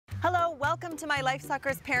Hello, welcome to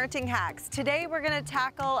MyLifeSuckers Parenting Hacks. Today we're going to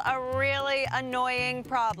tackle a really annoying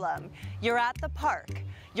problem. You're at the park.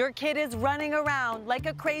 Your kid is running around like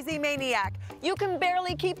a crazy maniac. You can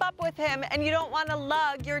barely keep up with him and you don't want to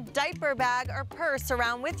lug your diaper bag or purse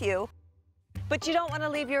around with you. But you don't want to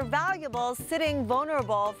leave your valuables sitting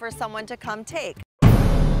vulnerable for someone to come take.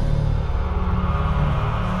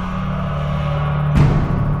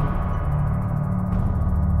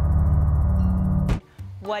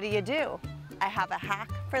 What do? I have a hack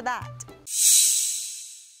for that.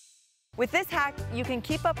 With this hack, you can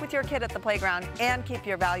keep up with your kid at the playground and keep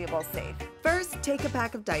your valuables safe. First, take a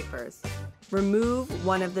pack of diapers. Remove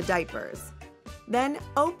one of the diapers. Then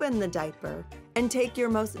open the diaper and take your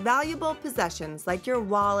most valuable possessions like your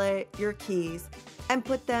wallet, your keys, and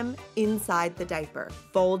put them inside the diaper.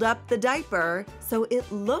 Fold up the diaper so it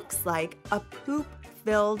looks like a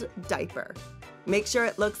poop-filled diaper. Make sure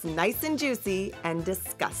it looks nice and juicy and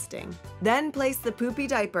disgusting. Then place the poopy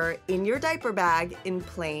diaper in your diaper bag in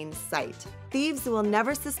plain sight. Thieves will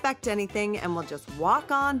never suspect anything and will just walk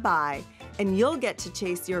on by, and you'll get to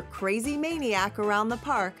chase your crazy maniac around the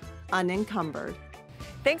park unencumbered.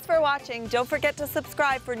 Thanks for watching. Don't forget to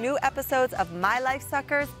subscribe for new episodes of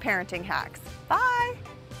MyLifeSuckers Parenting Hacks. Bye!